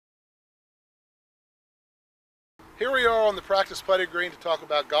Here we are on the practice putting green to talk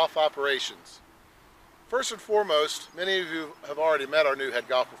about golf operations. First and foremost, many of you have already met our new head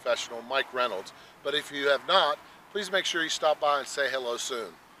golf professional, Mike Reynolds, but if you have not, please make sure you stop by and say hello soon.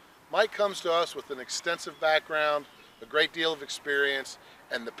 Mike comes to us with an extensive background, a great deal of experience,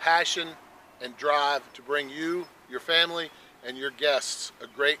 and the passion and drive to bring you, your family, and your guests a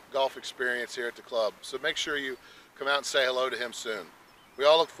great golf experience here at the club. So make sure you come out and say hello to him soon. We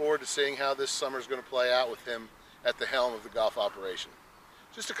all look forward to seeing how this summer is going to play out with him at the helm of the golf operation.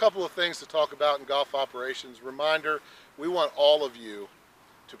 Just a couple of things to talk about in golf operations. Reminder, we want all of you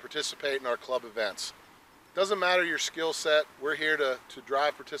to participate in our club events. Doesn't matter your skill set, we're here to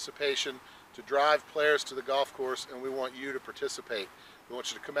drive participation, to drive players to the golf course, and we want you to participate. We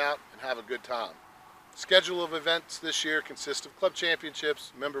want you to come out and have a good time. Schedule of events this year consists of club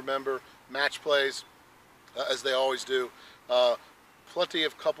championships, member, match plays, as they always do, plenty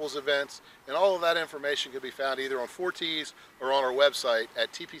of couples events, and all of that information can be found either on 4Ts or on our website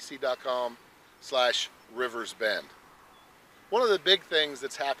at tpc.com/riversbend. One of the big things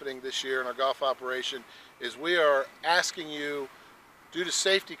that's happening this year in our golf operation is we are asking you, due to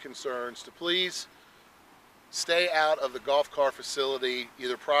safety concerns, to please stay out of the golf car facility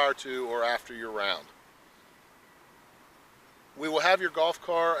either prior to or after your round. We will have your golf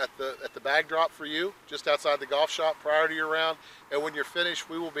car at the bag drop for you, just outside the golf shop prior to your round. And when you're finished,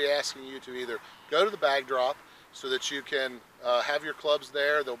 we will be asking you to either go to the bag drop so that you can have your clubs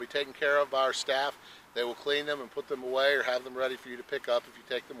there. They'll be taken care of by our staff. They will clean them and put them away or have them ready for you to pick up if you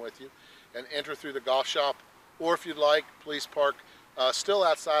take them with you, and enter through the golf shop. Or if you'd like, please park still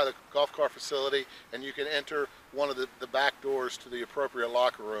outside the golf car facility, and you can enter one of the back doors to the appropriate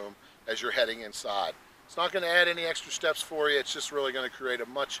locker room as you're heading inside. It's not going to add any extra steps for you. It's just really going to create a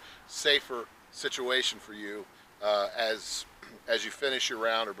much safer situation for you as you finish your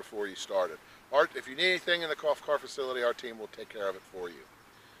round or before you start it. If you need anything in the golf car facility, our team will take care of it for you.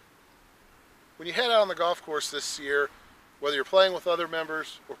 When you head out on the golf course this year, whether you're playing with other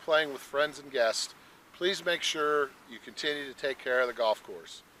members or playing with friends and guests, please make sure you continue to take care of the golf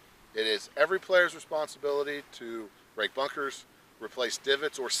course. It is every player's responsibility to rake bunkers, replace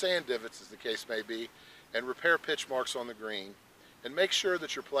divots or sand divots as the case may be, and repair pitch marks on the green, and make sure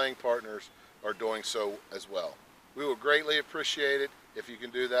that your playing partners are doing so as well. We will greatly appreciate it if you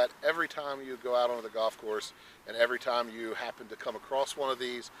can do that every time you go out onto the golf course and every time you happen to come across one of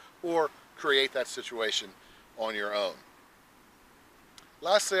these or create that situation on your own.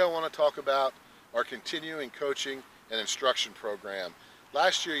 Lastly, I want to talk about our continuing coaching and instruction program.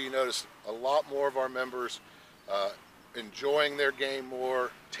 Last year you noticed a lot more of our members enjoying their game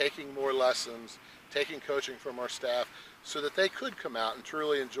more, taking more lessons, taking coaching from our staff so that they could come out and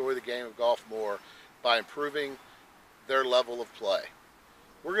truly enjoy the game of golf more by improving their level of play.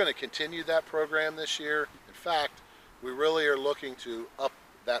 We're going to continue that program this year. In fact, we really are looking to up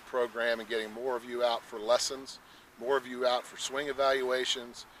that program and getting more of you out for lessons, more of you out for swing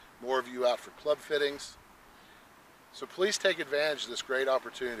evaluations, more of you out for club fittings. So please take advantage of this great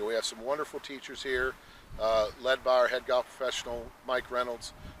opportunity. We have some wonderful teachers here, led by our head golf professional, Mike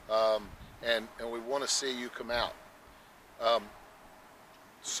Reynolds, and we want to see you come out.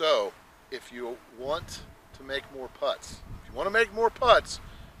 So if you want to make more putts,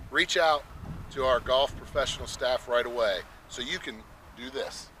 reach out to our golf professional staff right away so you can do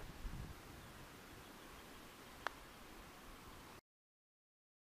this.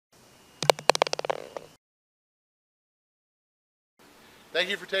 Thank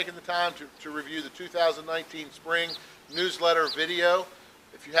you for taking the time to review the 2019 spring newsletter video.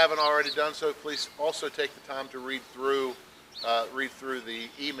 If you haven't already done so, please also take the time to read through the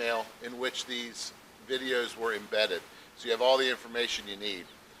email in which these videos were embedded, so you have all the information you need.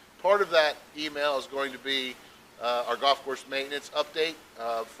 Part of that email is going to be our golf course maintenance update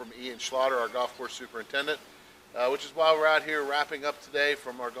from Ian Schlatter, our golf course superintendent, which is why we're out here wrapping up today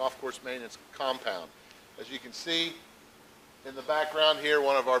from our golf course maintenance compound. As you can see in the background here,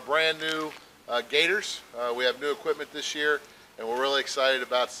 one of our brand new gators. We have new equipment this year, and we're really excited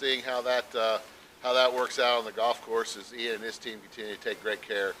about seeing how that works out on the golf course as Ian and his team continue to take great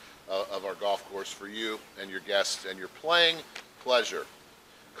care of our golf course for you and your guests and your playing pleasure.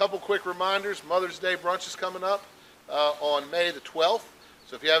 A couple quick reminders: Mother's Day brunch is coming up on May the 12th.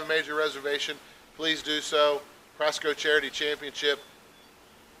 So if you haven't made your reservation, please do so. Prasco Charity Championship,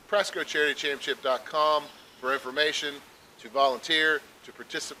 PrascoCharityChampionship.com for information, to volunteer, to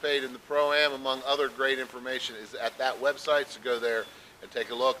participate in the Pro-Am, among other great information is at that website, so go there and take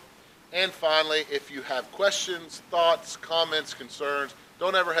a look. And finally, if you have questions, thoughts, comments, concerns,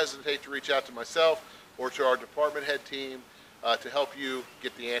 don't ever hesitate to reach out to myself or to our department head team to help you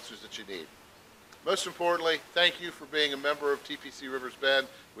get the answers that you need. Most importantly, thank you for being a member of TPC Rivers Bend.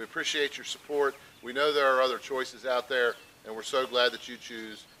 We appreciate your support. We know there are other choices out there, and we're so glad that you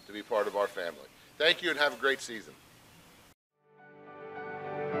choose to be part of our family. Thank you and have a great season.